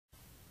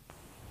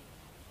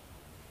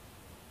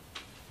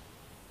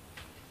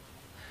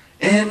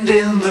And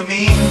in the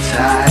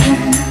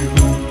meantime,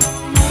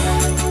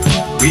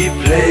 we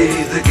play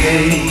the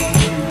game.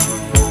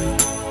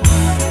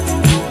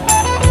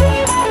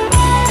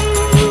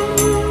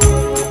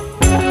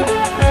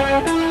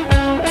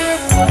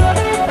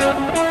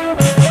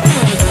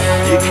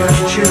 You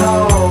captured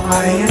all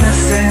my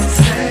innocences.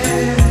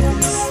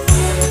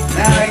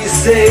 Now you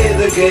say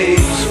the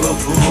games for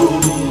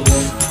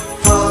fools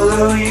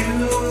follow you.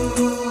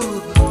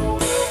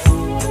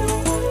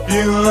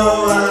 You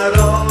know I'd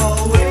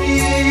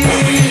always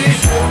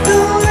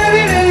don't let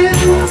it end.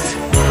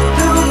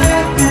 Don't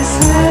let this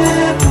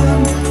happen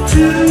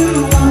to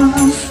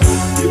us.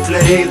 You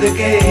play the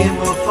game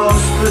of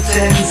false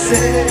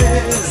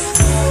pretenses.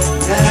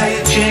 Now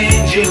you're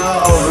changing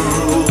all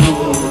the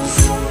rules.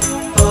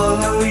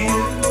 Follow you.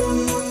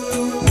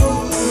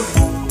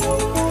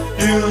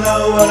 You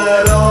know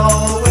I'd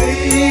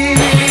always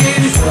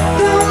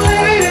don't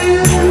let it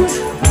end.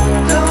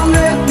 Don't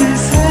let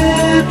this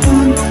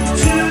happen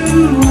to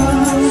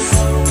us.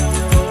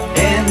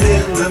 And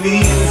in the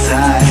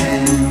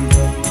meantime,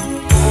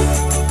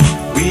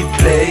 we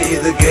play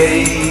the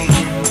game.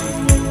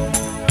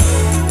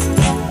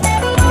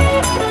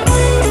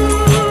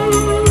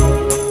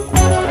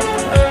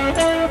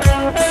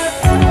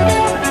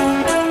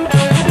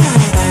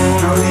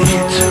 No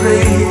need to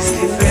raise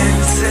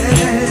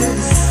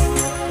defenses.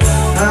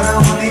 Not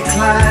only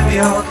climb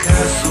your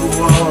castle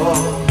wall,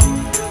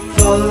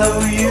 follow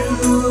you.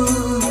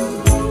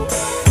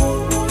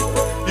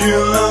 You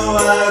know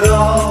I'd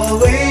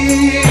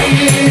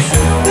always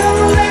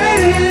don't let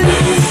it end.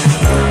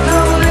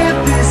 Don't let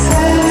this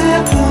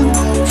happen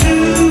to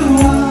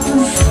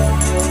us.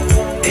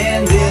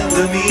 And in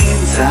the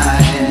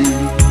meantime,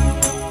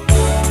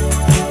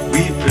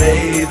 we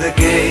play the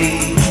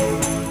game.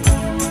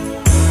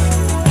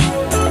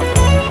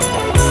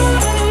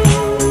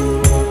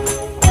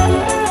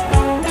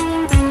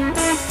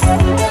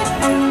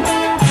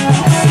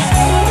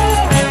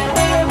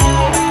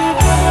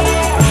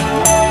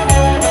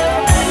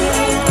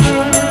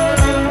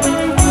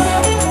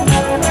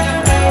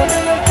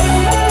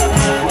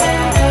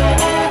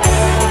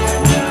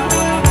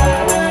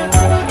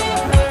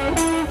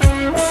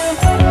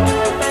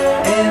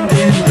 And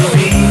in the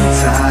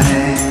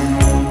meantime,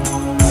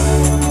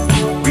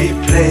 we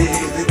play